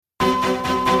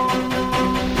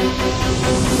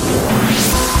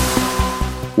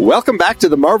Welcome back to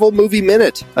the Marvel Movie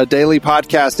Minute, a daily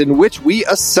podcast in which we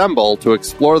assemble to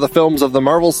explore the films of the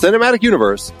Marvel Cinematic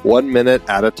Universe 1 minute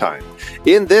at a time.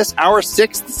 In this, our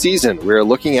 6th season, we're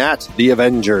looking at The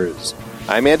Avengers.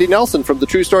 I'm Andy Nelson from the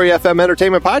True Story FM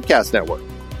Entertainment Podcast Network.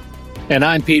 And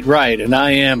I'm Pete Wright, and I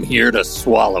am here to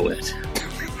swallow it.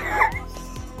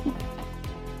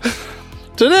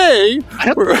 Today, I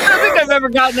don't think I've ever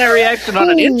gotten that reaction on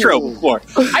an intro before.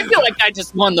 I feel like I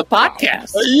just won the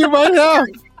podcast. You might have.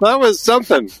 That was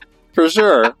something, for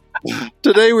sure.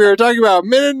 Today we are talking about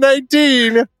Minute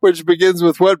 19, which begins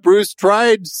with what Bruce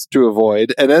tries to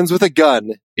avoid and ends with a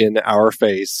gun in our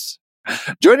face.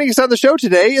 Joining us on the show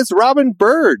today is Robin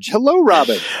Burge. Hello,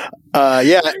 Robin.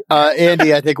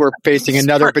 Andy, I think we're facing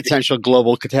another potential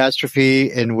global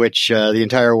catastrophe in which the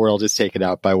entire world is taken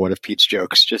out by one of Pete's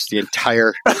jokes. Just the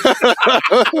entire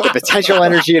the potential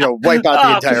energy to wipe out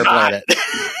the entire planet.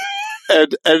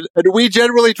 And we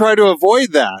generally try to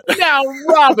avoid that. Now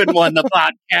Robin won the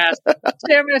podcast.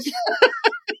 Damn it.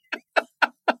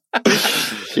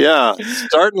 Yeah,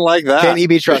 starting like that. Can he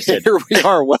be trusted? Here we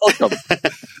are. Welcome.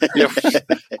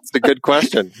 It's a good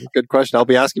question. Good question. I'll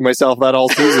be asking myself that all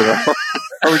season.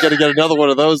 Are we going to get another one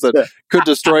of those that could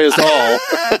destroy us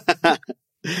all?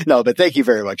 No, but thank you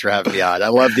very much for having me on. I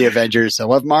love the Avengers. I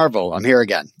love Marvel. I'm here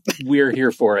again. We're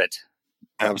here for it.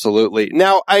 Absolutely.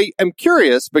 Now, I am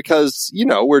curious because,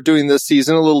 we're doing this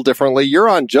season a little differently. You're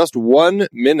on just 1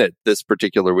 minute this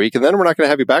particular week, and then we're not going to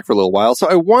have you back for a little while. So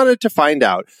I wanted to find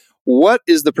out, what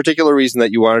is the particular reason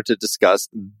that you wanted to discuss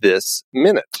this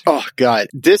minute? Oh God,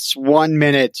 this 1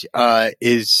 minute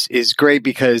is great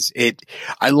because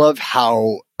I love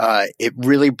how it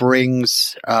really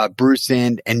brings Bruce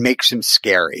in and makes him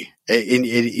scary.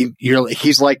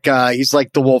 He's like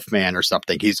the Wolfman or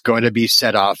something. He's going to be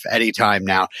set off anytime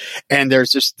now. And there's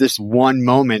just this one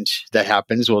moment that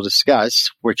happens, we'll discuss,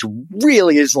 which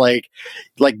really is like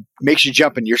makes you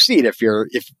jump in your seat if you're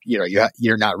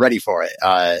not ready for it.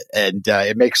 And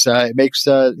it makes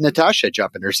Natasha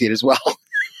jump in her seat as well.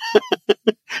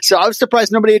 So I was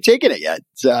surprised nobody had taken it yet.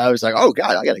 So I was like, oh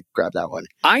God, I got to grab that one.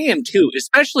 I am too,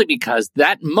 especially because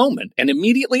that moment and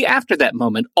immediately after that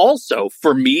moment also,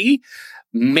 for me,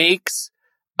 makes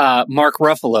Mark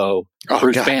Ruffalo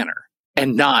Bruce Banner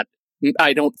and not,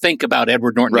 I don't think about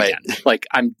Edward Norton again. Like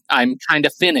I'm kind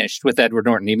of finished with Edward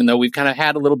Norton, even though we've kind of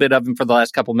had a little bit of him for the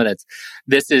last couple minutes.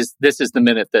 This is the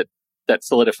minute that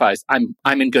solidifies I'm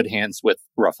in good hands with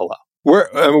Ruffalo.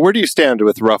 Where do you stand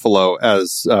with Ruffalo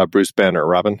as Bruce Banner,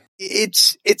 Robin?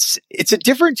 It's a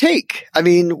different take. I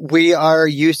mean, we are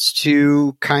used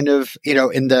to kind of,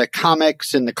 in the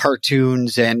comics and the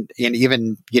cartoons and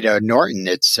even, Norton,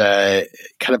 it's kind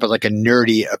of like a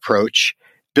nerdy approach.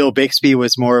 Bill Bixby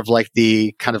was more of like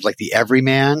the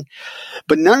everyman,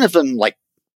 but none of them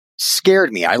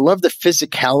scared me. I love the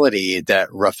physicality that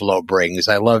Ruffalo brings.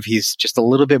 I love he's just a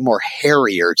little bit more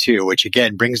hairier too, which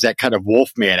again brings that kind of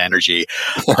Wolfman energy.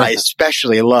 I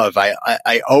especially love.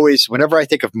 I always, whenever I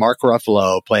think of Mark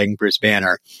Ruffalo playing Bruce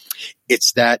Banner,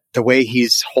 it's that the way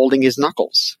he's holding his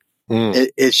knuckles.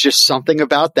 It's just something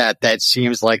about that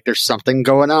seems like there's something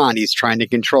going on. He's trying to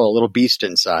control a little beast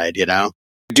inside,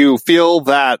 Do you feel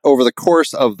that over the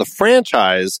course of the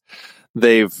franchise,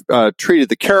 they've treated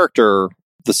the character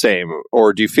the same,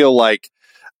 or do you feel like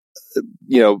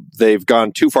they've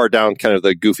gone too far down kind of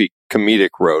the goofy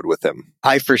comedic road with him?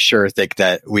 I for sure think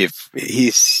that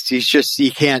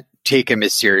you can't take him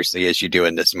as seriously as you do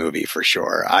in this movie for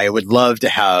sure. I would love to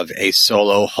have a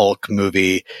solo Hulk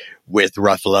movie with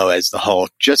Ruffalo as the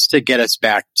Hulk, just to get us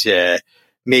back to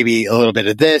maybe a little bit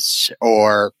of this,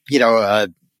 or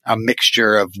a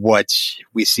mixture of what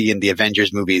we see in the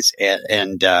Avengers movies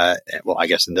and I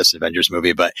guess in this Avengers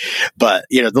movie, but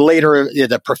the later,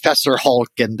 the Professor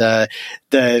Hulk and the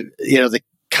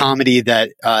comedy that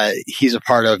he's a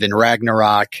part of in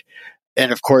Ragnarok.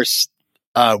 And of course,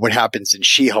 what happens in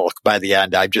She-Hulk by the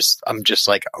end, I'm just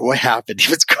like, what happened?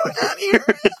 What's going on here?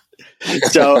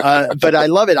 So, but I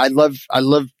love it. I'd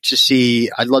love to see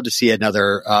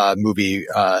another movie,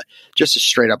 just a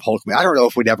straight up Hulk movie. I don't know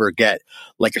if we'd ever get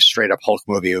like a straight up Hulk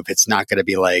movie if it's not going to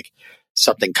be like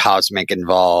something cosmic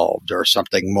involved or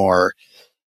something more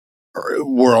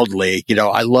worldly.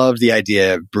 I love the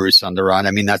idea of Bruce on the run.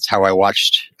 I mean, that's how I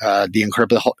watched the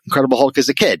Incredible Hulk as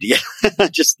a kid.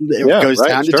 Just goes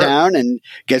town to town and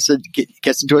gets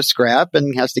into a scrap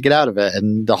and has to get out of it,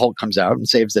 and the Hulk comes out and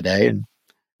saves the day, and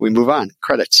we move on.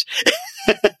 Credits.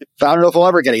 I don't know if we'll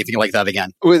ever get anything like that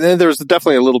again. Well, there's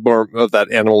definitely a little more of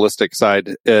that animalistic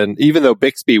side. And even though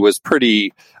Bixby was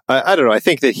pretty, I don't know, I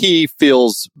think that he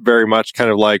feels very much kind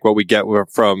of like what we get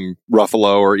from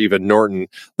Ruffalo or even Norton.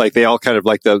 Like they all kind of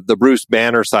like the Bruce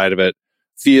Banner side of it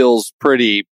feels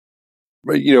pretty,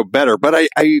 better. But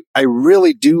I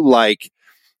really do like,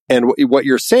 and what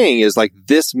you're saying is like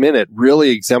this minute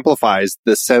really exemplifies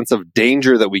the sense of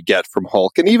danger that we get from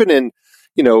Hulk. And even in,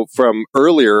 from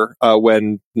earlier,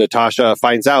 when Natasha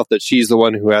finds out that she's the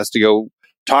one who has to go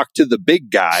talk to the big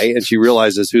guy and she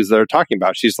realizes who they're talking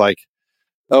about, she's like,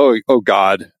 oh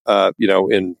God,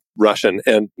 in Russian.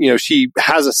 And, she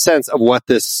has a sense of what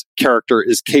this character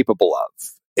is capable of.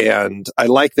 And I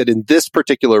like that in this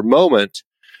particular moment,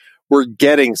 we're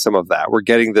getting some of that. We're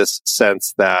getting this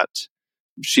sense that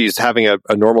she's having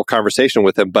a normal conversation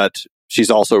with him, but she's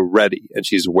also ready and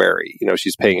she's wary.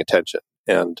 She's paying attention.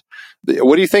 And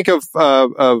what do you think of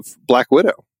Black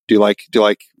Widow? Do you like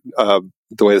the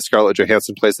way that Scarlett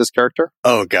Johansson plays this character?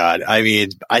 Oh God. I mean,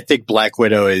 I think Black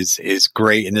Widow is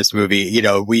great in this movie.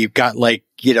 We've got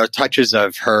touches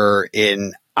of her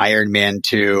in Iron Man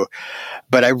 2,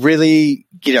 but I really,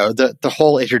 the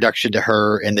whole introduction to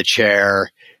her in the chair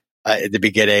at the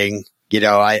beginning,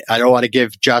 I don't want to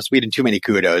give Joss Whedon too many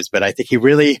kudos, but I think he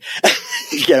really,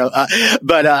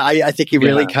 I think he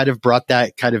really kind of brought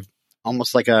that kind of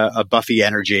almost like a Buffy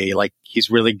energy. Like he's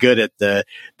really good at the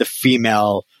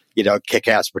female,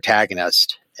 kick-ass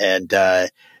protagonist. And, I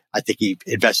think he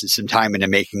invested some time into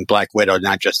making Black Widow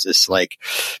not just this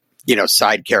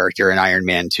side character in Iron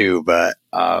Man 2, but,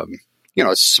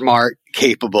 smart,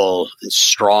 capable, and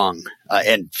strong,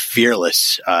 and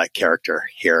fearless, character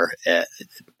here.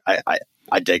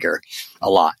 I dig her a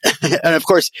lot. And of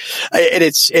course,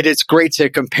 it's great to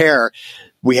compare.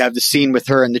 We have the scene with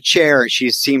her in the chair.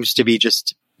 She seems to be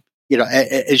just,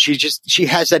 she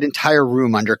has that entire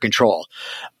room under control.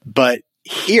 But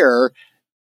here,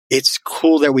 it's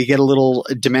cool that we get a little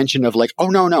dimension of like, oh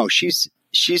no,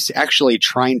 she's actually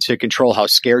trying to control how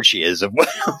scared she is of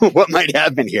what might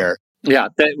happen here. Yeah,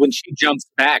 that when she jumps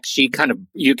back, she kind of,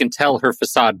 you can tell her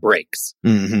facade breaks.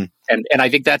 Mm-hmm. And I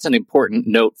think that's an important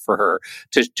note for her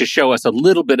to show us a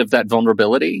little bit of that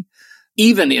vulnerability,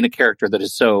 even in a character that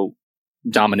is so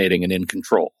dominating and in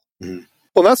control. Mm-hmm.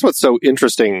 Well, that's what's so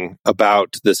interesting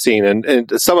about this scene.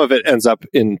 And some of it ends up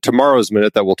in tomorrow's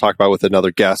minute that we'll talk about with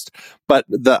another guest. But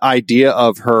the idea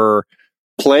of her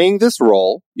playing this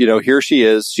role, here she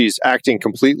is, she's acting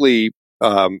completely,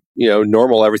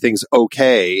 normal, everything's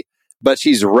okay. But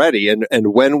she's ready.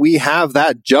 And when we have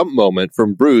that jump moment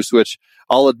from Bruce, which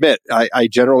I'll admit, I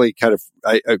generally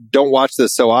I don't watch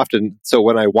this so often. So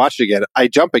when I watch it again, I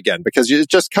jump again because it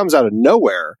just comes out of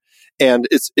nowhere. And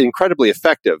it's incredibly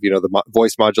effective. The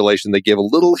voice modulation, they give a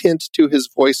little hint to his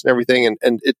voice and everything.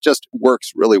 And it just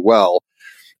works really well.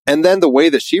 And then the way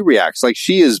that she reacts, like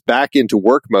she is back into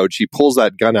work mode. She pulls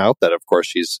that gun out that, of course,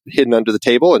 she's hidden under the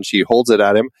table and she holds it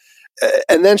at him.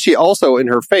 And then she also in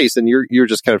her face, and you're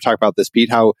just kind of talking about this, Pete,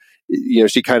 how,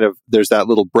 she kind of, there's that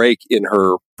little break in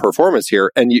her performance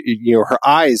here. And, her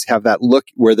eyes have that look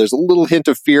where there's a little hint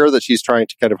of fear that she's trying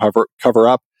to kind of cover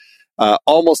up,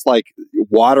 almost like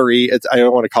watery. I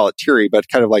don't want to call it teary, but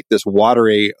kind of like this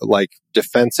watery, like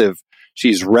defensive.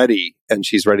 She's ready and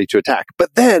she's ready to attack.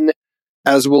 But then,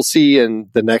 as we'll see in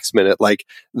the next minute, like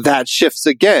that shifts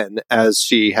again as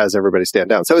she has everybody stand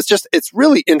down. So it's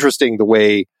really interesting the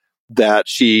way that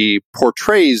she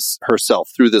portrays herself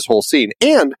through this whole scene.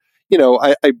 And,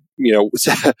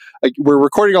 we're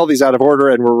recording all these out of order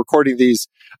and we're recording these,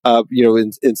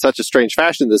 in such a strange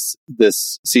fashion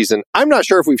this season. I'm not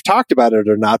sure if we've talked about it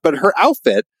or not, but her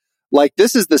outfit, like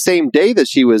this is the same day that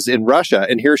she was in Russia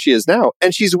and here she is now.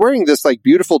 And she's wearing this like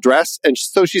beautiful dress. And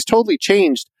so she's totally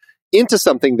changed into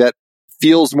something that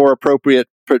feels more appropriate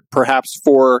perhaps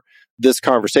for this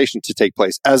conversation to take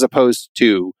place as opposed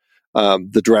to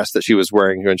the dress that she was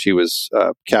wearing when she was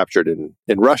captured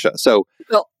in Russia. So,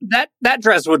 well, that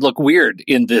dress would look weird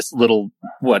in this little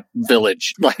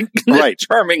village, like right,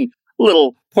 charming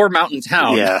little poor mountain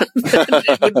town. Yeah,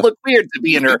 it would look weird to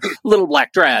be in her little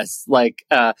black dress. Like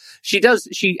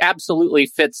she absolutely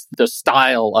fits the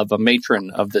style of a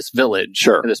matron of this village,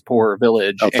 sure, this poor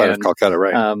village outside of Calcutta,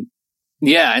 right?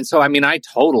 Yeah, and so I mean, I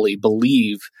totally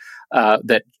believe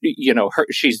that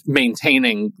she's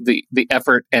maintaining the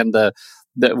effort and the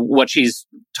what she's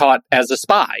taught as a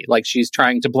spy, like she's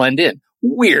trying to blend in.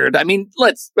 Weird. I mean,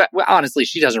 honestly,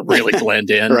 she doesn't really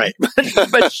blend in, right?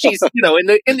 But she's in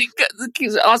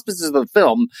the auspices of the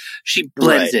film, she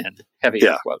blends in. Heavy,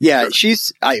 yeah, quote. Yeah.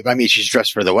 She's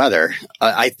dressed for the weather.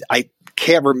 I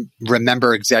can't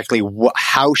remember exactly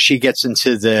how she gets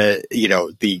into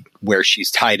the where she's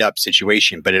tied up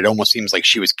situation, but it almost seems like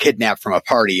she was kidnapped from a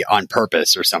party on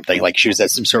purpose or something. Like she was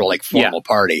at some sort of like formal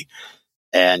party,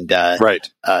 and right,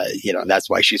 that's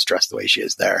why she's dressed the way she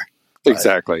is there. But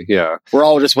exactly. Yeah. we're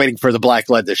all just waiting for the black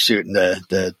leather suit and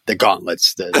the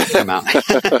gauntlets to come out.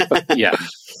 Yeah.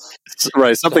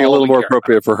 Right. Something a little more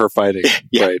appropriate for her fighting.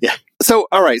 Yeah, right. yeah. So,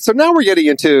 all right. So now we're getting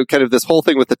into kind of this whole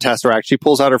thing with the Tesseract. She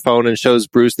pulls out her phone and shows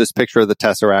Bruce this picture of the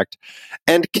Tesseract.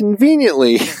 And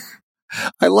conveniently,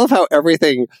 I love how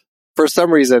everything, for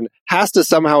some reason, has to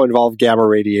somehow involve gamma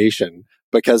radiation,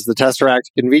 because the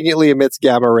Tesseract conveniently emits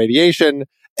gamma radiation.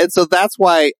 And so that's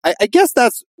why, I guess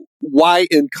that's why,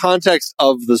 in context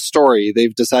of the story,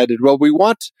 they've decided, well, we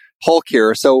want Hulk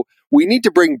here, so we need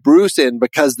to bring Bruce in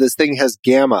because this thing has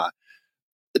gamma.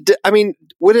 I mean,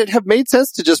 would it have made sense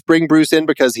to just bring Bruce in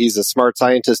because he's a smart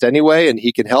scientist anyway and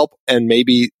he can help and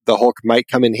maybe the Hulk might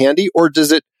come in handy? Or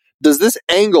does this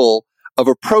angle of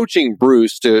approaching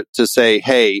Bruce to say,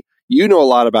 hey, you know a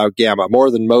lot about gamma, more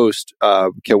than most,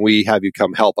 can we have you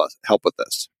come help with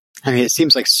this? I mean, it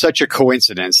seems like such a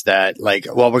coincidence that, like,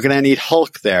 well, we're going to need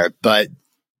Hulk there, but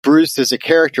Bruce as a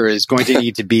character is going to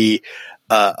need to be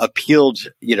appealed,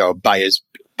 by his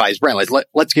brand. Like,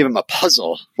 let's give him a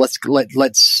puzzle.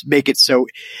 Let's make it so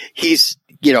he's,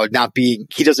 not being,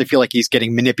 he doesn't feel like he's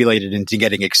getting manipulated into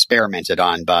getting experimented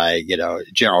on by,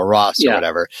 General Ross or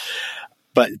whatever.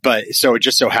 But so it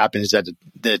just so happens that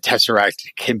the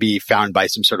Tesseract can be found by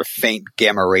some sort of faint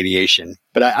gamma radiation.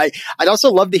 But I'd also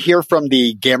love to hear from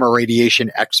the gamma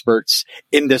radiation experts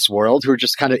in this world who are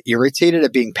just kind of irritated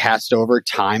at being passed over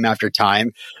time after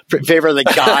time in favor of the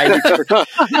guy.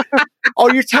 Oh,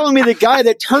 you're telling me the guy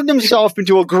that turned himself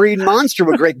into a green monster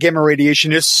with great gamma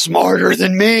radiation is smarter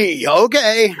than me?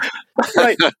 Okay.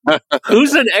 Right.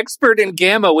 Who's an expert in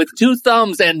gamma with 2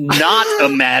 thumbs and not a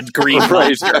mad green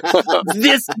monster?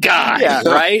 This guy,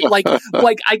 right? Like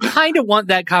I kind of want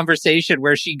that conversation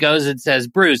where she goes and says,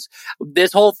 Bruce,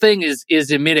 this whole thing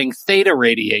is emitting theta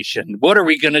radiation. What are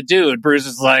we going to do? And Bruce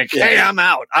is like, hey, I'm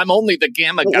out. I'm only the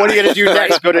gamma guy. What are you going to do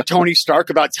next? Go to Tony Stark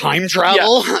about time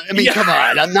travel? Yeah. I mean, come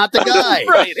on. I'm not the guy.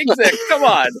 Right, exactly. Come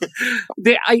on.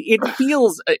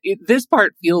 This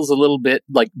part feels a little bit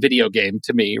like video game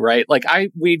to me, right? Like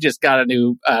we just got a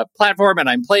new platform and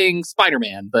I'm playing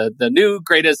Spider-Man. The new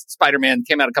greatest Spider-Man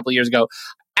came out a couple of years ago.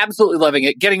 Absolutely loving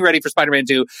it. Getting ready for Spider-Man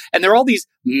 2. And there are all these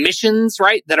missions,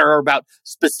 right, that are about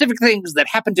specific things that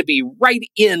happen to be right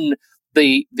in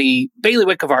the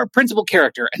bailiwick of our principal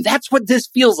character. And that's what this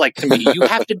feels like to me. You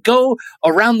have to go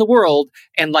around the world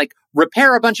and like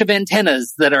repair a bunch of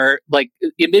antennas that are like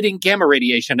emitting gamma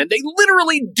radiation. And they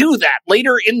literally do that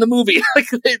later in the movie. Like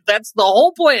that's the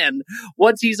whole plan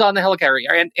once he's on the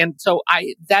helicarrier. And so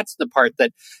that's the part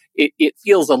that it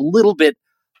feels a little bit,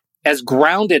 as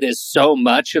grounded as so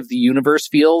much of the universe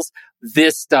feels,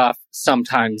 this stuff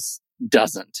sometimes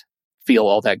doesn't feel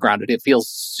all that grounded. It feels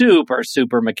super,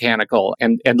 super mechanical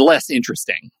and less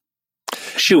interesting.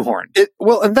 Shoehorned.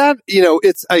 And that,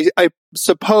 it's, I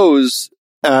suppose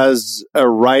as a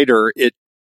writer, it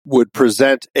would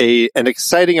present an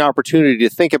exciting opportunity to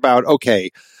think about,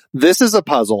 okay, this is a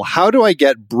puzzle. How do I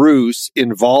get Bruce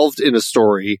involved in a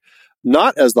story?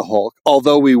 Not as the Hulk,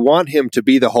 although we want him to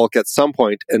be the Hulk at some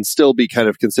point and still be kind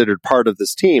of considered part of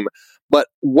this team. But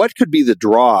what could be the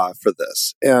draw for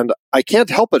this? And I can't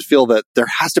help but feel that there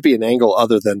has to be an angle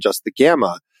other than just the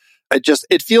gamma.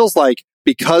 It feels like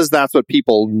because that's what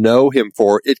people know him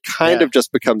for, it kind of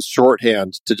just becomes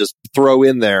shorthand to just throw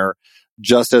in there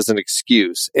just as an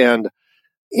excuse. And,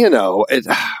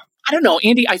 I don't know,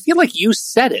 Andy, I feel like you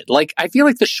said it. Like, I feel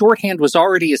like the shorthand was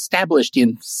already established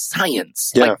in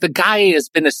science. Yeah. Like, the guy has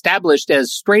been established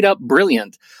as straight up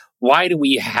brilliant. Why do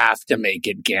we have to make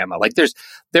it gamma? Like, there's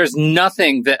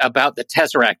nothing about the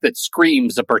Tesseract that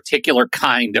screams a particular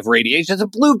kind of radiation. It's a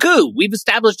blue goo. We've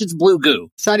established it's blue goo.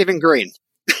 It's not even green.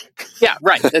 Yeah,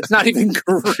 right. It's not even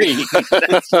green.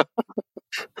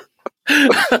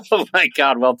 Oh my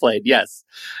God, well played. Yes.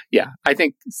 Yeah. I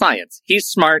think science. He's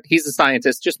smart. He's a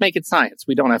scientist. Just make it science.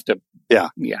 We don't have to. Yeah.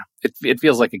 Yeah. It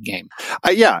feels like a game.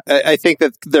 I think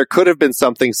that there could have been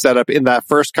something set up in that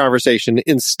first conversation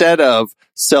instead of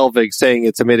Selvig saying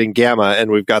it's emitting gamma.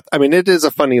 And it is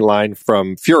a funny line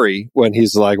from Fury when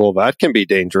he's like, well, that can be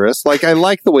dangerous. Like, I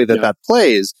like the way that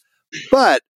plays,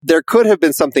 but there could have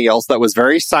been something else that was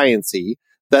very sciencey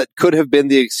that could have been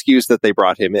the excuse that they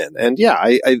brought him in. And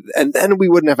and then we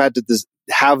wouldn't have had to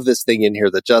have this thing in here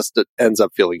that just ends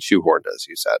up feeling shoehorned, as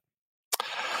you said.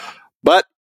 But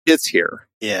it's here.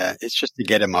 Yeah, it's just to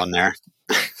get him on there.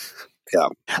 Yeah.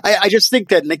 I just think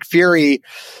that Nick Fury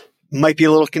might be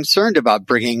a little concerned about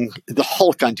bringing the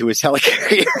Hulk onto his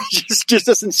helicarrier. It just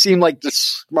doesn't seem like the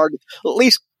smart, at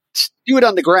least do it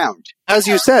on the ground. As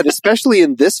you said, especially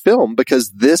in this film,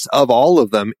 because this, of all of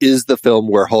them, is the film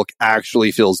where Hulk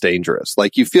actually feels dangerous.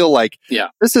 Like, you feel like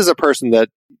this is a person that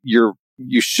you're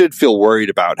you should feel worried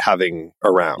about having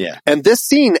around. Yeah. And this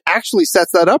scene actually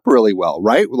sets that up really well,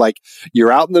 right? Like,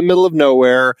 you're out in the middle of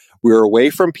nowhere, we're away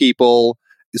from people.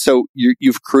 So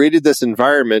you've created this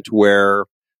environment where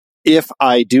if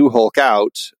I do Hulk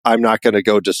out, I'm not going to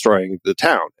go destroying the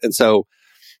town. And so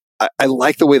I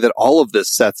like the way that all of this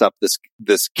sets up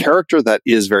this character that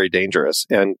is very dangerous.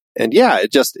 And yeah,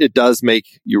 it does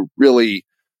make you really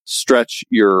stretch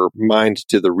your mind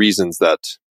to the reasons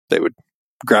that they would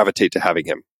gravitate to having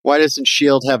him. Why doesn't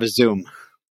S.H.I.E.L.D. have a Zoom?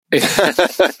 We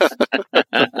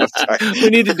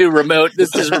need to do remote.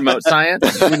 This is remote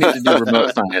science. We need to do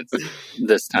remote science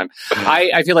this time.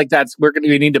 I feel like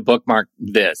we need to bookmark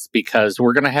this because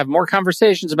we're going to have more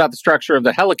conversations about the structure of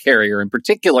the helicarrier, in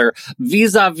particular,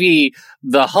 vis-a-vis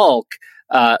the Hulk,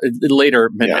 later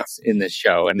minutes in this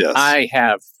show. And I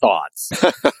have thoughts.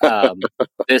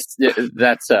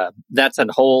 That's a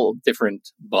whole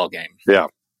different ballgame. Yeah.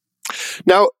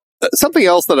 Now, something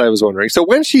else that I was wondering. So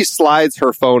when she slides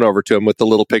her phone over to him with the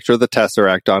little picture of the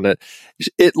Tesseract on it,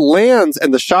 it lands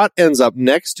and the shot ends up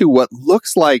next to what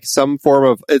looks like some form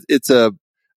of, it's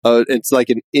like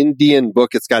an Indian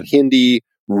book. It's got Hindi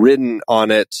written on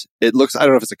it. It looks, I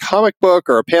don't know if it's a comic book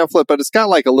or a pamphlet, but it's got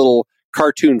like a little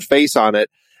cartoon face on it.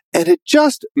 And it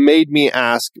just made me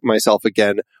ask myself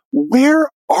again, where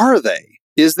are they?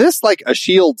 Is this like a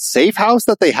S.H.I.E.L.D. safe house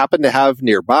that they happen to have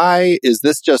nearby? Is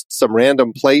this just some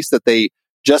random place that they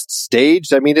just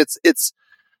staged? I mean, it's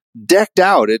decked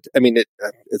out. It's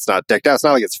not decked out. It's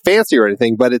not like it's fancy or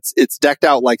anything, but it's decked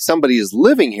out like somebody is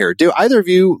living here. Do either of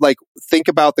you like think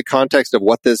about the context of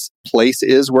what this place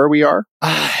is where we are?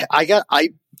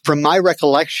 From my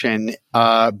recollection,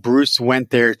 Bruce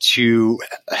went there to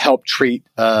help treat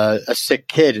a sick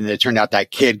kid, and it turned out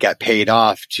that kid got paid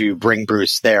off to bring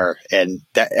Bruce there. And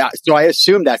so I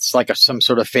assume that's like some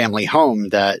sort of family home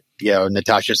that,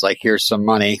 Natasha's like, here's some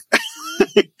money.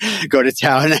 Go to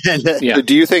town. And,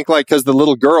 Do you think because the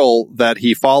little girl that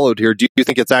he followed here, do you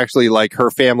think it's actually like her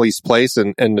family's place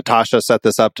and Natasha set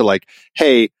this up to like,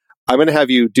 hey, I'm going to have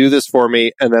you do this for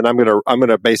me. And then I'm going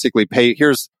to basically pay.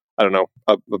 Here's, I don't know,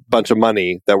 a bunch of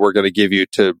money that we're going to give you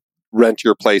to rent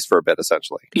your place for a bit,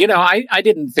 essentially. I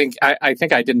didn't think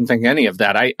any of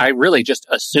that. I really just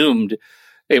assumed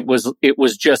it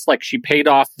was just like she paid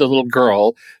off the little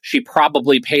girl. She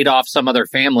probably paid off some other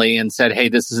family and said, hey,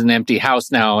 this is an empty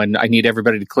house now and I need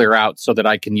everybody to clear out so that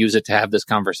I can use it to have this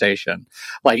conversation.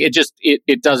 Like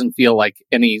it doesn't feel like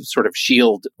any sort of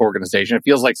S.H.I.E.L.D. organization. It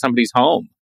feels like somebody's home.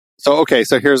 So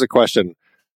here's a question.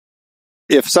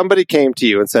 If somebody came to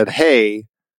you and said, hey,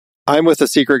 I'm with a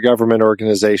secret government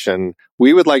organization,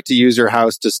 we would like to use your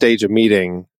house to stage a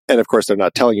meeting. And of course, they're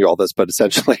not telling you all this, but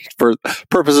essentially for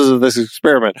purposes of this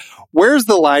experiment, where's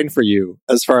the line for you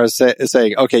as far as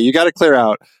saying, okay, you got to clear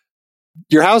out.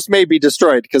 Your house may be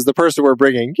destroyed because the person we're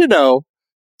bringing,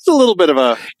 it's a little bit of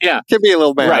can be a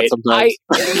little mad sometimes.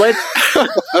 Let's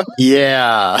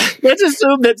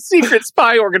assume that secret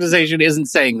spy organization isn't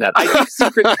saying that. I think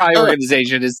secret spy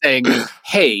organization is saying,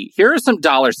 hey, here are some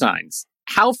dollar signs.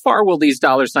 How far will these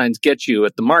dollar signs get you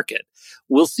at the market?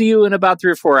 We'll see you in about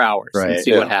 3 or 4 hours and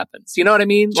see what happens. You know what I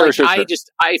mean? Sure. I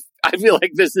feel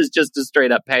like this is just a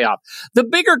straight up payoff. The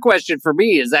bigger question for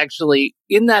me is actually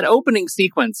in that opening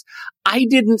sequence, I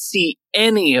didn't see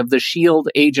any of the S.H.I.E.L.D.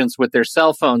 agents with their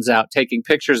cell phones out taking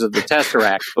pictures of the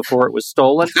Tesseract before it was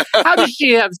stolen. How does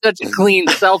she have such a clean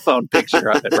cell phone picture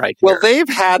of it right here? Well, they've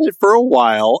had it for a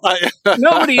while.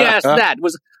 Nobody asked that.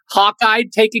 Was Hawkeye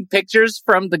taking pictures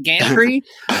from the gantry?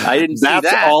 I didn't see that.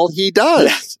 That's all he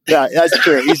does. Yeah, that's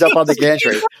true. He's up on the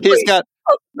gantry. He's got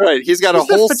a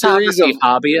whole series of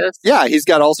hobbyists. Yeah, he's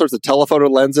got all sorts of telephoto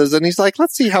lenses, and he's like,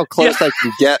 let's see how close I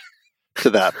can get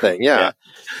to that thing. Yeah.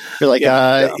 You're like,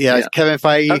 Kevin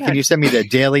Feige, can you send me the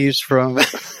dailies from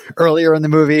earlier in the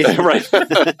movie? Right.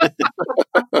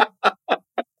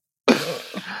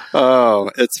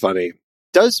 Oh, it's funny.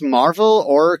 Does Marvel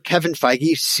or Kevin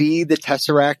Feige see the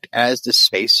Tesseract as the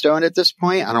Space Stone at this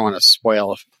point? I don't want to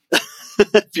spoil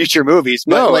future movies.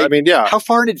 But how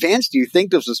far in advance do you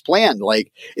think this was planned?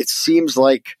 Like, it seems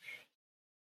like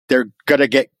they're going to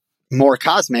get more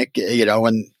cosmic,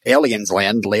 when aliens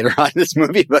land later on in this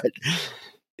movie, but...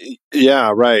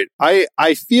 Yeah, right.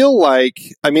 I feel like,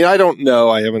 I don't know.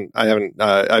 I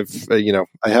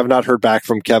have not heard back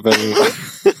from Kevin.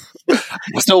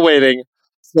 I'm still waiting.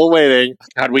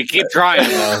 God, we keep trying.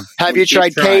 Have you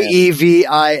tried Kevin?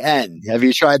 Have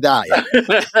you tried that yet?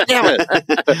 Damn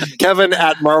it. Kevin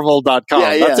at marvel.com.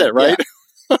 That's it, right?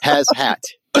 Yeah. Has hat.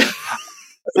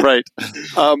 Right.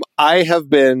 I have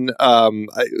been,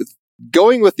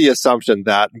 going with the assumption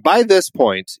that by this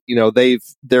point,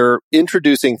 they're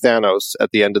introducing Thanos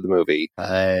at the end of the movie.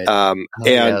 And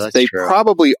they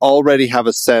probably already have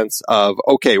a sense of,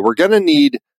 okay, we're going to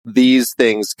need these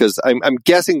things, because I'm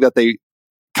guessing that they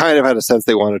kind of had a sense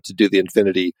they wanted to do the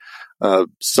Infinity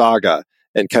Saga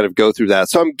and kind of go through that.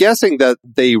 So I'm guessing that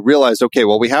they realized, okay,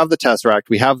 well, we have the Tesseract,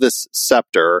 we have this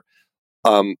scepter.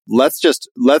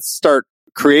 Let's start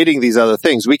creating these other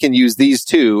things. We can use these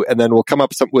two, and then we'll come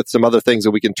up with some other things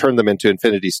and we can turn them into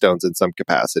Infinity Stones in some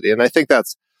capacity. And I think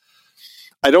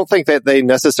I don't think that they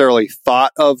necessarily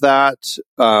thought of that.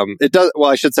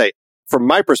 I should say, from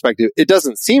my perspective, it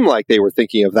doesn't seem like they were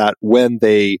thinking of that when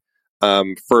they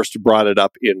first brought it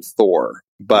up in Thor.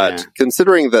 But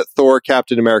considering that Thor,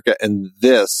 Captain America, and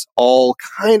this all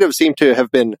kind of seem to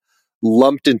have been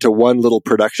lumped into one little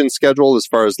production schedule as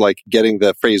far as like getting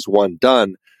the phase 1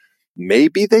 done,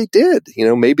 maybe they did.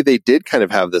 Maybe they did kind of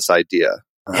have this idea.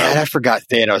 I forgot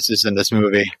Thanos is in this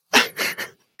movie.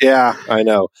 Yeah, I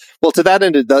know. Well, to that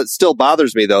end, it still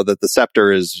bothers me, though, that the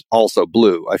scepter is also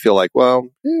blue. I feel like, well,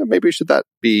 maybe should that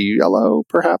be yellow,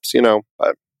 perhaps,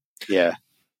 But, yeah.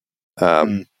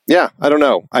 Yeah, I don't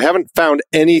know. I haven't found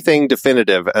anything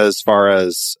definitive as far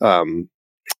as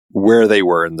where they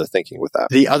were in the thinking with that.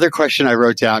 The other question I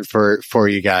wrote down for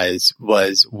you guys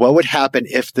was, what would happen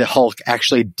if the Hulk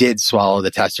actually did swallow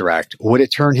the Tesseract? Would it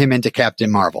turn him into Captain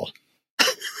Marvel?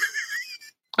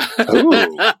 Ooh,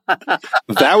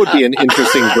 that would be an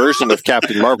interesting version of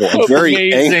Captain Marvel.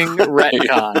 Amazing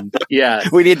retcon. Yeah,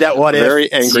 we need that one.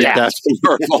 Very angry Captain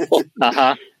Marvel.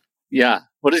 Yeah.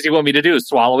 What does he want me to do?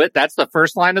 Swallow it? That's the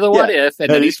first line of the what if, and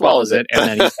then he swallows it, and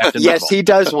then he's Captain Marvel. Yes, he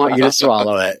does want you to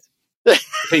swallow it.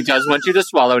 He does want you to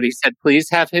swallow it. He said, please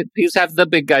have the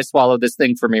big guy swallow this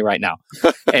thing for me right now.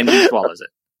 And he swallows it.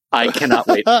 I cannot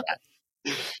wait for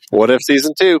that. What if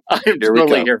season 2? I'm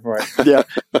totally here for it. Yeah.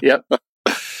 Yep.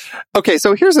 Okay,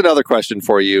 so here's another question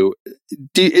for you.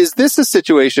 Is this a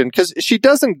situation, because she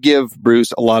doesn't give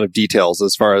Bruce a lot of details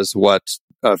as far as what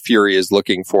Fury is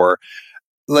looking for.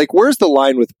 Like, where's the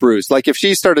line with Bruce? Like, if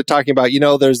she started talking about,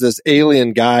 there's this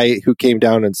alien guy who came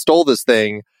down and stole this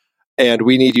thing, and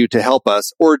we need you to help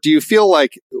us. Or do you feel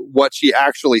like what she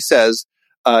actually says,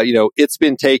 it's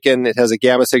been taken, it has a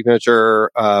gamma signature,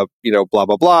 blah,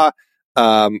 blah, blah.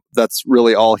 That's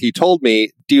really all he told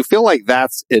me. Do you feel like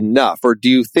that's enough? Or do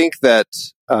you think that,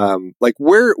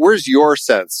 where's your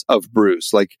sense of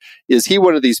Bruce? Like, is he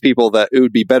one of these people that it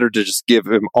would be better to just give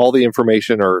him all the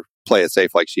information or play it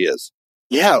safe like she is?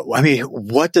 Yeah. I mean,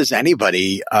 what does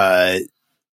anybody,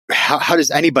 how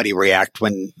does anybody react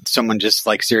when someone just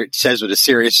says with a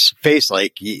serious face,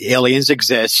 like, aliens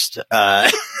exist,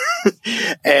 and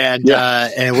we're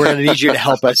going to need you to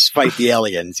help us fight the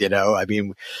aliens, I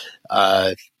mean,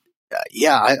 I'm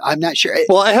not sure.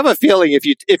 Well, I have a feeling if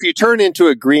you turn into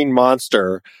a green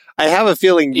monster, I have a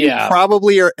feeling you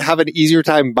probably have an easier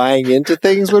time buying into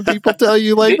things when people tell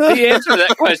you like that. The answer to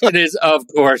that question is, of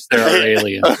course, there are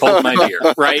aliens. Hold my beer,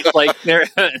 right? Like,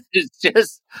 it's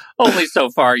just only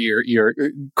so far your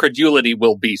credulity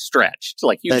will be stretched.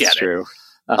 Like, you That's get true. it.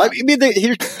 I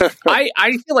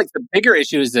feel like the bigger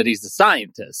issue is that he's a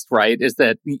scientist, right? Is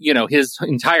that, his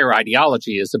entire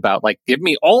ideology is about, like, give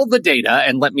me all the data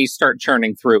and let me start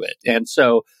churning through it. And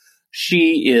so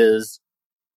she is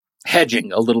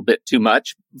hedging a little bit too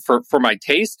much for my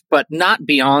taste, but not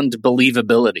beyond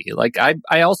believability. Like,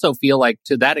 I also feel like,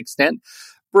 to that extent,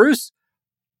 Bruce,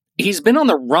 he's been on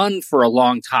the run for a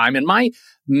long time. And my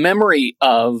memory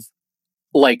of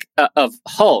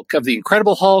Hulk, of the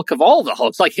Incredible Hulk, of all the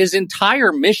Hulks, like, his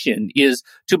entire mission is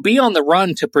to be on the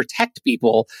run to protect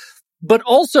people, but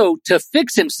also to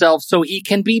fix himself so he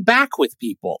can be back with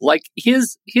people. Like,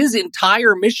 his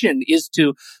entire mission is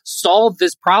to solve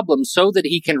this problem so that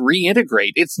he can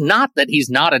reintegrate. It's not that he's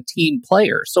not a team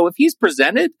player. So if he's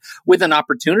presented with an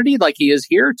opportunity like he is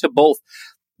here to both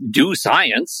do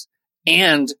science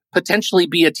and potentially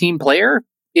be a team player,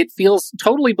 it feels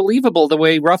totally believable the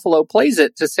way Ruffalo plays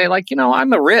it, to say, like,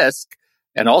 I'm a risk.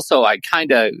 And also,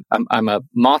 I'm a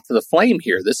moth to the flame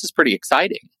here. This is pretty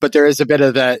exciting. But there is a bit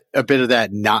of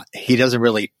that. He doesn't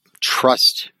really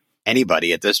trust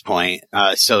anybody at this point.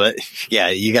 So that,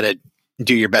 you got to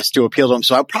do your best to appeal to him.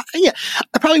 So I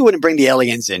probably wouldn't bring the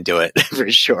aliens into it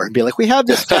for sure. Be like, we have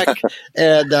this tech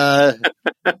and,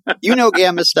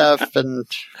 gamma stuff, and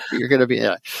you're going to be,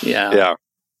 Yeah.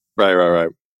 Right.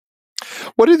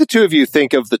 What do the two of you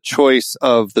think of the choice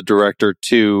of the director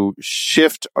to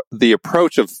shift the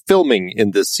approach of filming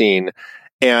in this scene?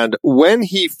 And when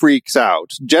he freaks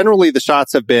out, generally the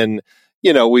shots have been,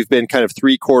 we've been kind of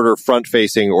 3/4 front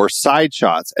facing or side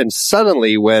shots. And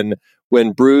suddenly when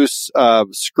Bruce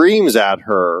screams at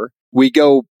her, we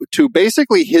go to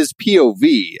basically his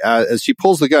POV as she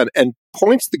pulls the gun and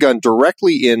points the gun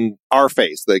directly in our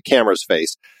face, the camera's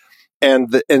face.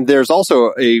 And there's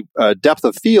also a depth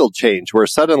of field change where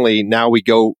suddenly now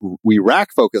we rack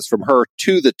focus from her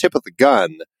to the tip of the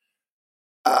gun.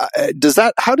 How does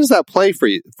that play for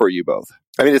you both?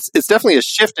 I mean, it's definitely a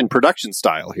shift in production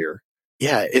style here.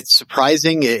 Yeah, it's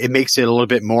surprising. It makes it a little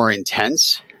bit more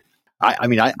intense. I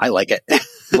mean, I like it.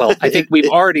 Well, I think we've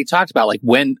already talked about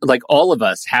when all of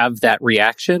us have that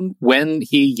reaction when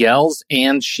he yells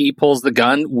and she pulls the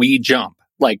gun, we jump.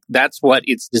 Like, that's what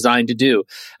it's designed to do.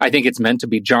 I think it's meant to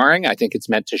be jarring. I think it's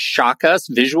meant to shock us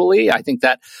visually. I think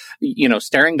that,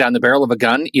 staring down the barrel of a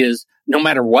gun is, no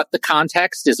matter what the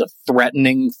context, is a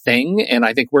threatening thing. And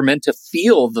I think we're meant to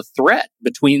feel the threat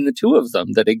between the two of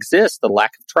them that exists, the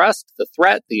lack of trust, the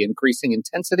threat, the increasing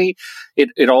intensity.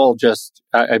 It all just,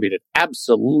 it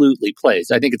absolutely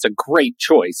plays. I think it's a great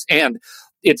choice. And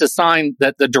it's a sign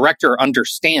that the director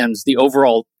understands the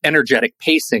overall energetic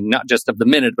pacing, not just of the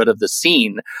minute, but of the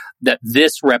scene, that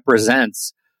this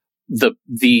represents the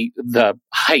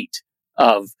height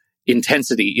of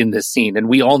intensity in this scene. And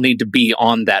we all need to be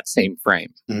on that same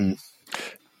frame. Mm.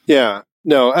 Yeah.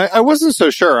 No, I wasn't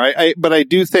so sure. But I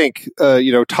do think,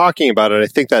 talking about it, I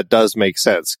think that does make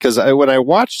sense. Because when I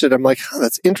watched it, I'm like,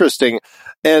 that's interesting.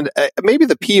 And maybe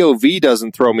the POV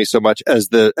doesn't throw me so much as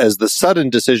the sudden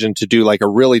decision to do like a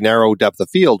really narrow depth of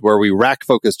field where we rack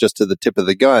focus just to the tip of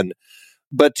the gun.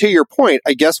 But to your point,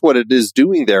 I guess what it is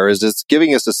doing there is it's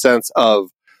giving us a sense of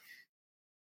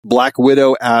Black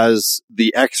Widow as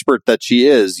the expert that she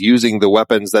is, using the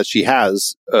weapons that she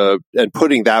has, and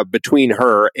putting that between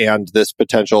her and this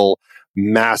potential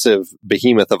massive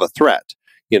behemoth of a threat,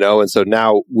 and so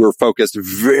now we're focused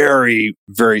very,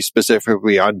 very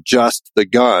specifically on just the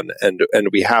gun, and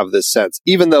we have this sense,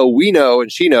 even though we know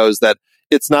and she knows that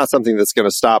it's not something that's going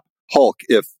to stop Hulk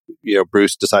if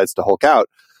Bruce decides to Hulk out,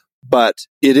 but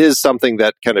it is something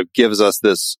that kind of gives us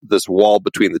this wall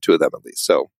between the two of them, at least.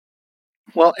 So.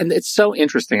 Well, and it's so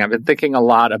interesting. I've been thinking a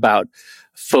lot about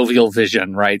foveal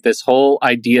vision, right? This whole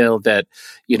idea that,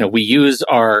 we use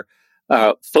our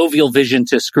foveal vision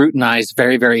to scrutinize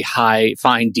very, very high,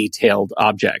 fine, detailed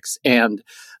objects. And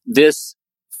this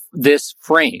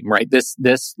frame, right?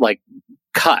 This like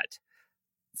cut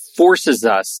forces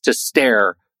us to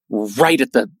stare right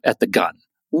at the gun.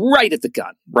 Right at the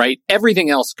gun, right? Everything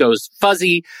else goes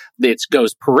fuzzy. It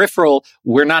goes peripheral.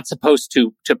 We're not supposed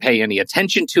to pay any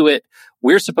attention to it.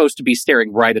 We're supposed to be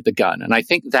staring right at the gun. And I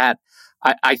think that,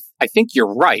 I think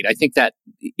you're right. I think that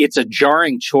it's a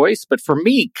jarring choice, but for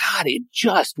me, God, it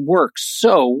just works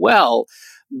so well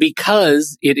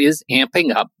because it is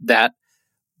amping up that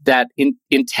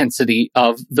intensity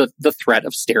of the threat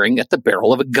of staring at the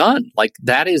barrel of a gun. Like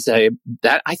that I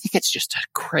think it's just a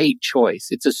great choice.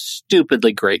 It's a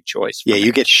stupidly great choice. Yeah,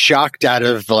 you get shocked out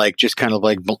of like just kind of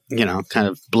like, kind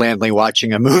of blandly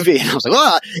watching a movie. And I was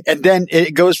like, and then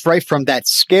it goes right from that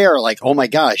scare, like, oh my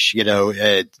gosh,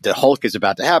 the Hulk is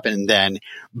about to happen. And then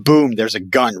boom, there's a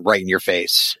gun right in your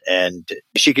face and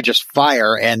she could just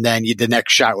fire. And then the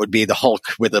next shot would be the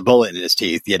Hulk with a bullet in his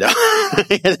teeth, Yeah.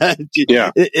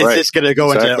 Is this going to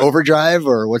go into overdrive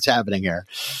or what's happening here?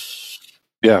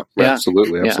 Yeah,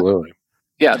 absolutely.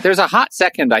 Yeah, there's a hot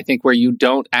second, I think, where you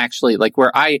don't actually, like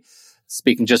where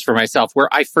speaking just for myself, where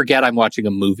I forget I'm watching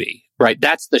a movie, right?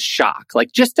 That's the shock.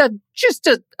 Like just a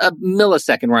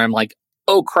millisecond where I'm like,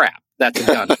 oh crap, that's a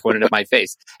gun pointed at my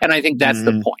face. And I think that's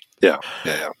the point. Yeah.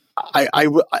 I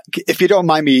if you don't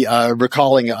mind me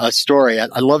recalling a story,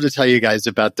 I'd love to tell you guys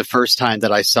about the first time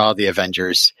that I saw the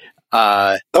Avengers.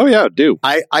 Do.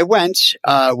 I went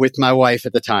with my wife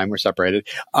at the time, we're separated,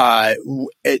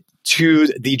 to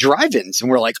the drive-ins, and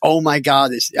we're like, oh my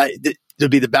God, it'll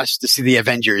be the best to see the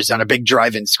Avengers on a big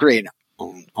drive-in screen.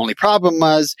 Only problem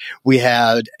was we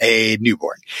had a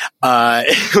newborn.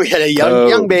 We had a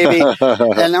young baby, and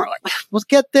we're like, we'll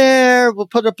get there. We'll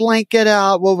put a blanket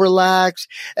out. We'll relax.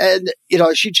 And,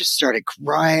 she just started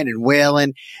crying and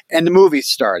wailing, and the movie's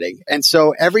starting. And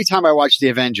so every time I watch the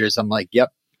Avengers, I'm like,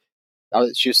 yep.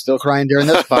 She was still crying during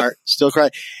this part, still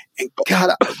crying. And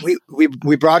God,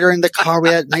 we brought her in the car. We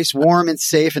had nice, warm and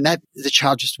safe. And the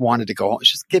child just wanted to go home.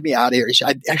 She just, get me out of here.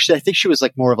 I think she was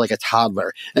like more of like a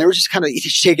toddler. And they were just kind of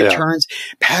taking turns,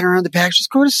 patting her on the back. Just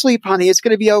go to sleep, honey. It's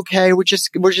going to be okay. We're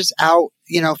just out,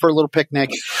 for a little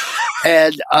picnic.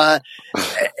 And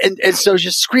so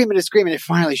just screaming and screaming. And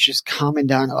finally she's just calming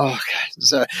down. Oh God.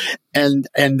 So, and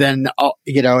then,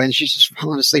 and she's just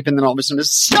falling asleep. And then all of a sudden,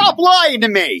 stop lying to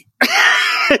me.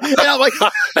 And I'm like, no.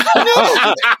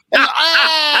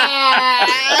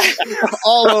 And,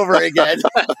 all over again.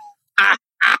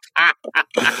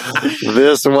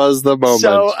 This was the moment.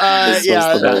 So,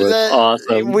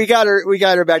 awesome. We got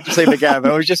her back to sleep again.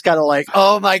 But it was just kind of like,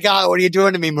 oh my God, what are you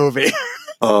doing to me, movie?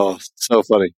 Oh, so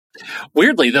funny.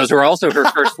 Weirdly, those were also her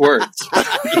first words.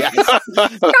 Yes.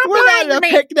 We're not at a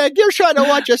picnic. You're trying to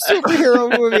watch a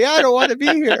superhero movie. I don't want to be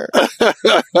here.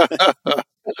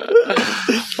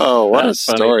 Oh, what a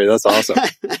story. That's awesome.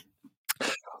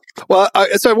 Well,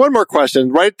 so I have one more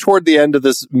question. Right toward the end of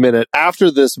this minute,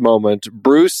 after this moment,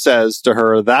 Bruce says to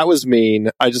her, "That was mean.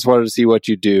 I just wanted to see what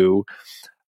you do."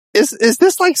 Is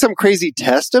this like some crazy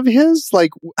test of his?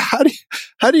 Like, how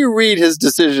do you read his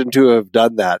decision to have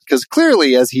done that? Because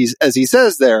clearly, as he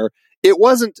says there, it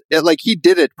wasn't like he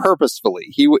did it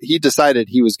purposefully. He decided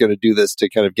he was going to do this to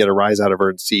kind of get a rise out of her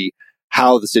and see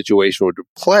how the situation would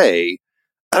play.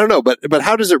 I don't know, but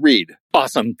how does it read?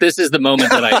 Awesome. This is the moment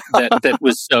that that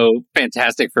was so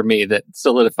fantastic for me, that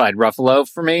solidified Ruffalo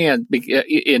for me, and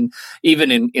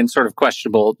even in sort of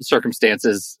questionable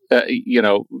circumstances,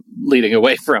 leading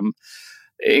away from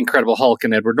Incredible Hulk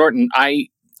and Edward Norton. I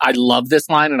love this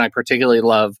line, and I particularly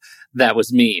love "that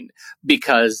was mean,"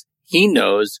 because he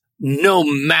knows no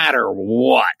matter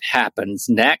what happens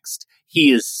next,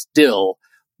 he is still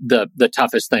the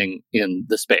toughest thing in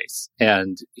the space,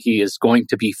 and he is going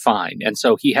to be fine. And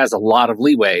so he has a lot of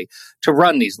leeway to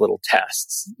run these little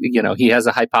tests. He has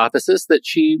a hypothesis that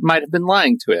she might have been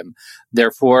lying to him.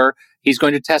 Therefore, he's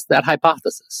going to test that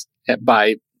hypothesis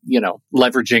by,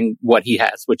 leveraging what he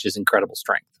has, which is incredible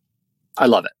strength. I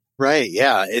love it. Right.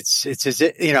 Yeah. It's as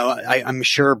it, I'm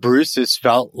sure Bruce has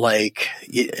felt like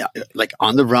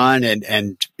on the run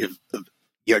and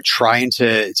trying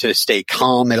to stay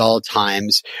calm at all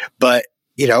times. But,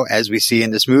 as we see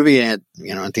in this movie and,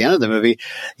 at the end of the movie,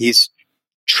 he's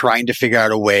trying to figure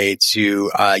out a way to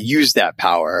use that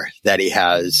power that he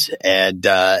has. And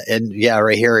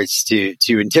right here it's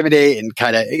to intimidate and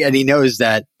and he knows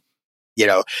that,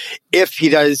 if he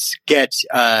does get,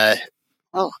 then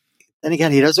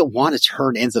again, he doesn't want to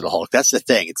turn into the Hulk. That's the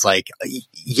thing. It's like,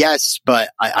 yes, but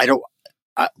I don't.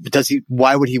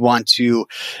 Why would he want to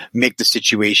make the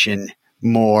situation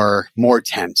more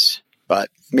tense? But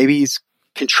maybe he's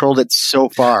controlled it so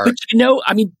far. But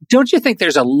don't you think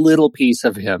there's a little piece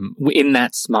of him in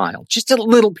that smile? Just a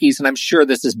little piece, and I'm sure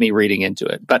this is me reading into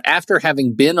it. But after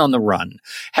having been on the run,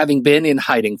 having been in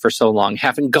hiding for so long,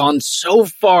 having gone so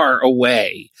far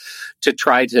away to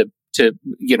try to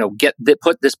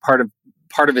put this part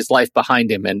of his life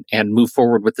behind him and move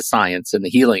forward with the science and the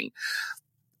healing,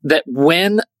 that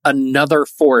when another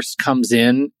force comes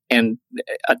in and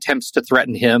attempts to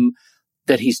threaten him,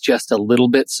 that he's just a little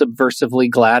bit subversively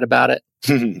glad about it.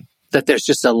 That there's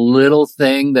just a little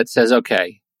thing that says,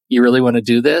 okay, you really want to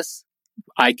do this?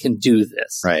 I can do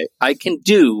this. Right. I can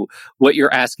do what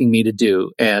you're asking me to do.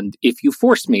 And if you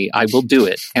force me, I will do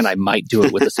it. And I might do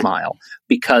it with a smile,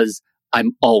 because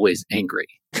I'm always angry.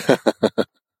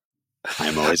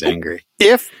 I'm always angry.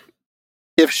 If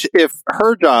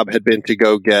her job had been to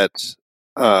go get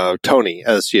Tony,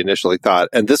 as she initially thought,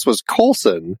 and this was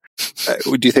Coulson,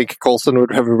 do you think Coulson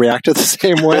would have reacted the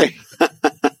same way?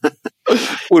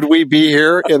 Would we be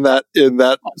here in that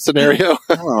scenario?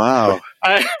 Oh, wow.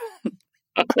 I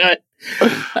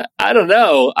don't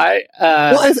know. I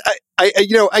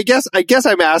guess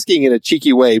I'm asking in a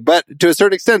cheeky way, but to a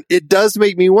certain extent, it does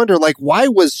make me wonder, like, why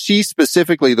was she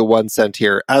specifically the one sent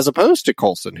here as opposed to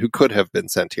Coulson, who could have been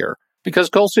sent here?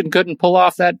 Because Coulson couldn't pull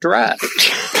off that dress.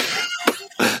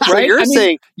 Right?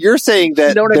 You're saying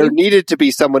that there needed to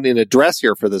be someone in a dress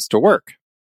here for this to work.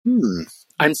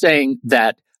 I'm saying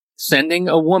that sending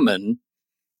a woman,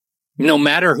 no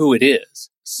matter who it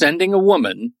is, sending a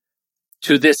woman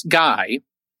to this guy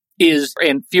is,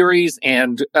 in Fury's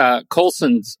and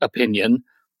Coulson's opinion,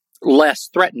 less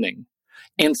threatening.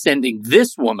 And sending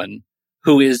this woman,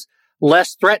 who is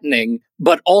less threatening,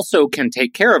 but also can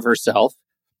take care of herself,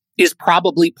 is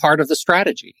probably part of the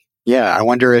strategy. Yeah, I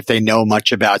wonder if they know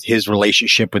much about his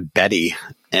relationship with Betty.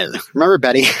 Remember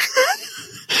Betty?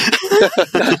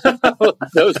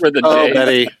 Those were the days. Oh,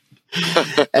 Betty.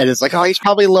 And it's like, he's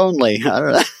probably lonely. I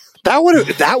don't know. That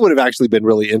would have actually been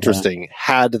really interesting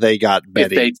had they got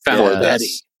Betty. If they found Betty.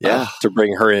 Yeah, to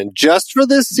bring her in just for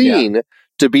this scene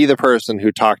to be the person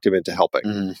who talked him into helping.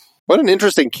 Mm. What an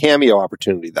interesting cameo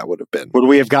opportunity that would have been. Would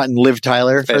we have gotten Liv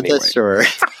Tyler for this? Or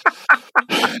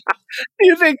do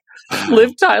you think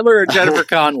Liv Tyler or Jennifer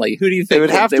Connelly? Who do you think? It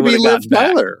would have to be Liv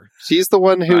Tyler. She's the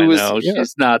one who was.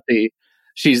 She's not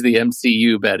she's the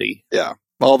MCU Betty. Yeah.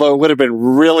 Although it would have been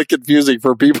really confusing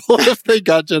for people if they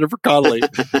got Jennifer Connelly,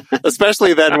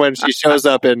 especially then when she shows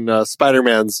up in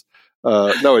Spider-Man's.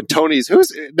 In Tony's.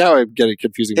 Now I'm getting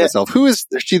confusing myself. Who is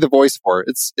she the voice for?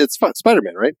 It's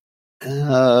Spider-Man, right?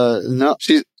 No.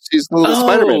 She's the little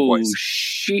Spider-Man voice.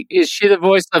 Is she the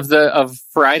voice of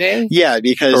Friday? Yeah,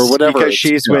 because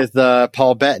she's yeah. with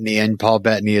Paul Bettany, and Paul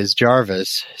Bettany is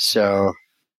Jarvis. So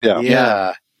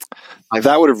yeah.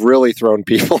 That would have really thrown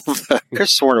people.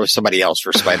 Chris swore it was somebody else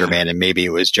for Spider-Man, and maybe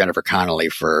it was Jennifer Connelly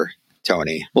for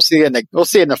Tony. We'll see in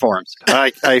the forums.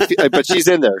 But she's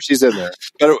in there. She's in there.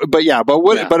 But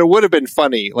it would have been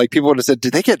funny. Like, people would have said,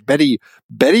 "Did they get Betty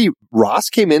Ross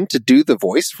came in to do the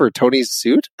voice for Tony's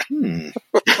suit?"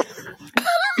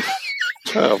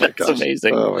 Oh my gosh! That's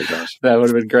amazing. Oh my gosh, that would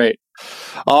have been great.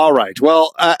 All right.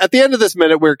 Well, at the end of this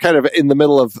minute, we're kind of in the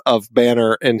middle of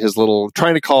Banner and his little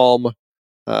trying to calm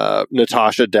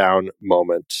Natasha down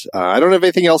moment. I don't have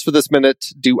anything else for this minute.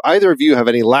 Do either of you have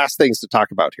any last things to talk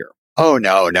about here? Oh,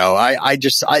 no.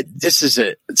 It's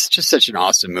just such an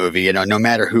awesome movie. You know, no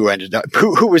matter who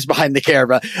was behind the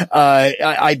camera.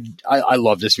 I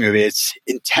love this movie. It's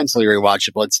intensely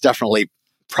rewatchable. It's definitely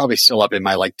probably still up in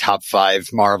my top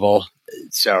 5 Marvel.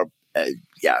 So,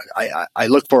 I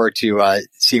look forward to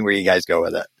seeing where you guys go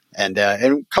with it and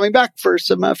coming back for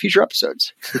some future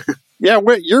episodes. Yeah,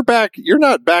 you're back. You're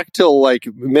not back till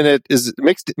minute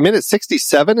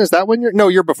 67. Is that when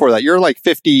you're before that. You're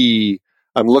 50.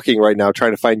 I'm looking right now,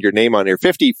 trying to find your name on here.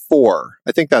 54.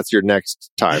 I think that's your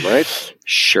next time, right?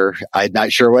 Sure. I'm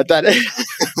not sure what that is.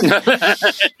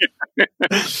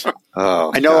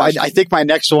 Oh, I know. I think my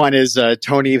next one is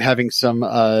Tony having some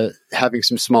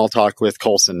small talk with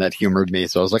Coulson that humored me.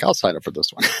 So I was like, I'll sign up for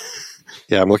this one.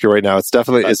 Yeah, I'm looking right now. It's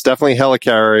definitely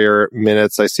Helicarrier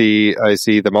minutes. I see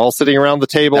them all sitting around the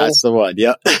table. That's the one.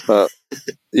 Yeah.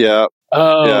 Yeah.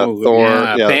 Oh, yeah, Thor,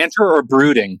 yeah. Banter or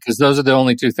brooding, because those are the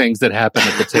only two things that happen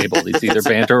at the table. It's either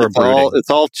banter or brooding. It's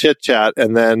all chit chat,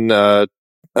 and then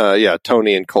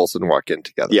Tony and Coulson walk in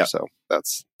together. Yeah. So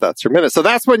that's your minute. So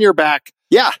that's when you're back.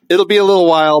 Yeah, it'll be a little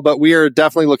while, but we are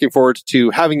definitely looking forward to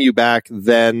having you back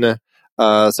then.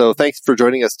 So thanks for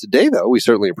joining us today, though. We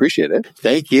certainly appreciate it.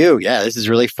 Thank you. Yeah, this is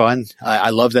really fun. I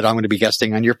love that I'm going to be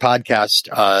guesting on your podcast,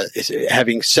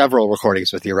 having several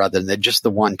recordings with you rather than just the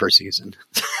one per season.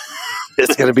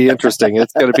 It's going to be interesting.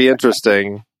 That's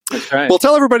right. Well,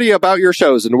 tell everybody about your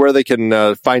shows and where they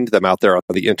can find them out there on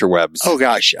the interwebs. Oh,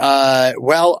 gosh. I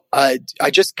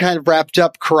just kind of wrapped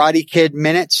up Karate Kid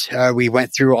Minutes. We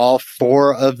went through all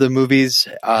 4 of the movies.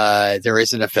 There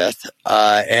isn't a 5th.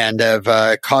 And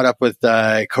I've caught up with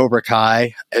Cobra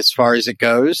Kai as far as it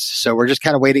goes. So we're just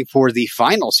kind of waiting for the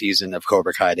final season of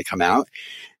Cobra Kai to come out.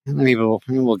 Maybe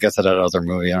we'll get to that other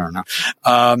movie. I don't know.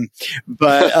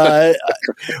 But I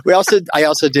also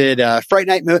did Fright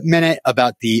Night Minute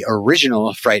about the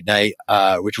original Fright Night,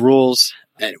 which rules.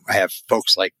 And I have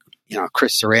folks like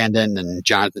Chris Sarandon and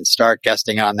Jonathan Stark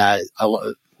guesting on that. I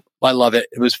love it.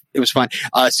 It was fun.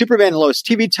 Superman and Lois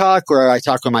TV Talk, where I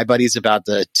talk with my buddies about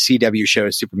the CW show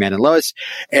Superman and Lois.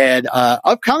 And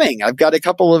upcoming, I've got a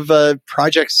couple of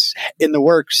projects in the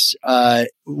works.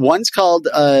 One's called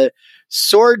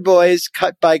Sword Boys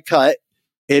Cut by Cut,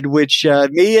 in which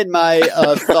me and my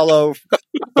fellow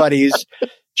buddies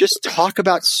just talk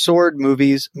about sword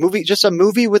movies. Just a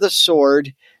movie with a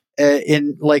sword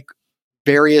in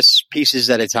various pieces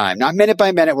at a time, not minute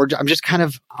by minute.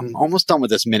 I'm almost done with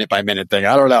this minute by minute thing.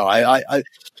 I don't know. I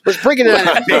was bringing it in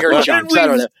bigger chunks. I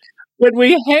don't know. When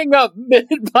we hang up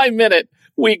minute by minute,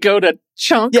 we go to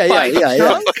chunk by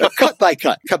chunk. Cut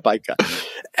by cut.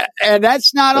 And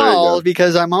that's not all,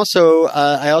 because I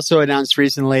also announced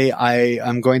recently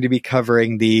I'm going to be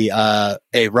covering a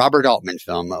Robert Altman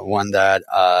film, one that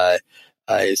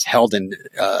is held in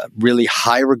really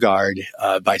high regard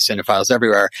by cinephiles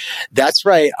everywhere. That's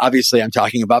right. Obviously, I'm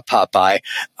talking about Popeye.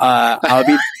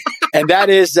 And that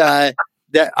is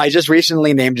that I just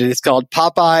recently named it. It's called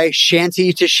Popeye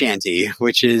Shanty to Shanty,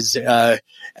 which is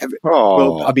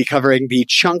I'll be covering the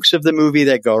chunks of the movie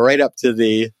that go right up to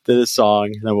the song,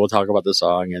 and then we'll talk about the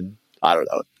song, and I don't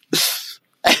know.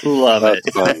 Love it.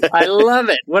 I love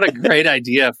it. What a great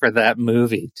idea for that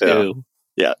movie too.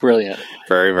 Yeah. Brilliant.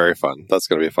 Very, very fun. That's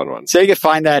going to be a fun one. So you can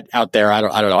find that out there. I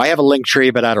don't know. I have a link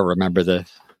tree, but I don't remember the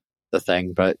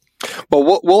thing, but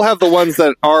we'll have the ones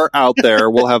that are out there.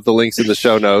 We'll have the links in the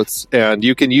show notes, and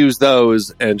you can use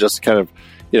those and just kind of,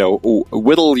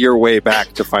 whittle your way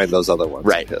back to find those other ones.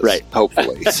 Right.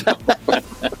 Hopefully. So,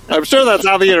 I'm sure that's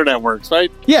how the internet works,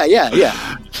 right?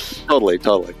 Yeah. Totally.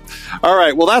 All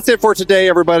right. Well, that's it for today,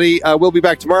 everybody. We'll be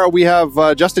back tomorrow. We have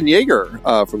Justin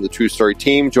Yeager from the True Story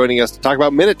team joining us to talk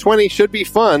about Minute 20. Should be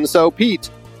fun. So, Pete,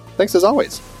 thanks as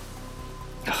always.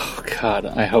 Oh, God.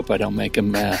 I hope I don't make a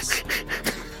mess.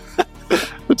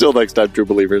 Until next time, true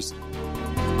believers.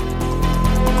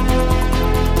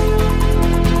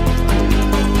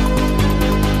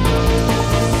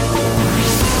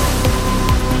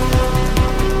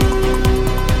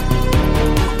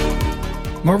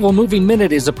 Marvel Movie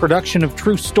Minute is a production of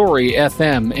True Story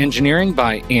FM, engineering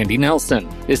by Andy Nelson.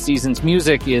 This season's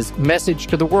music is Message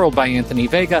to the World by Anthony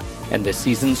Vega, and this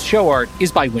season's show art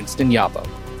is by Winston Yabo.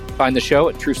 Find the show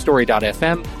at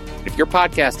truestory.fm. If your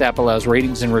podcast app allows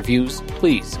ratings and reviews,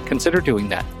 please consider doing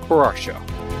that for our show.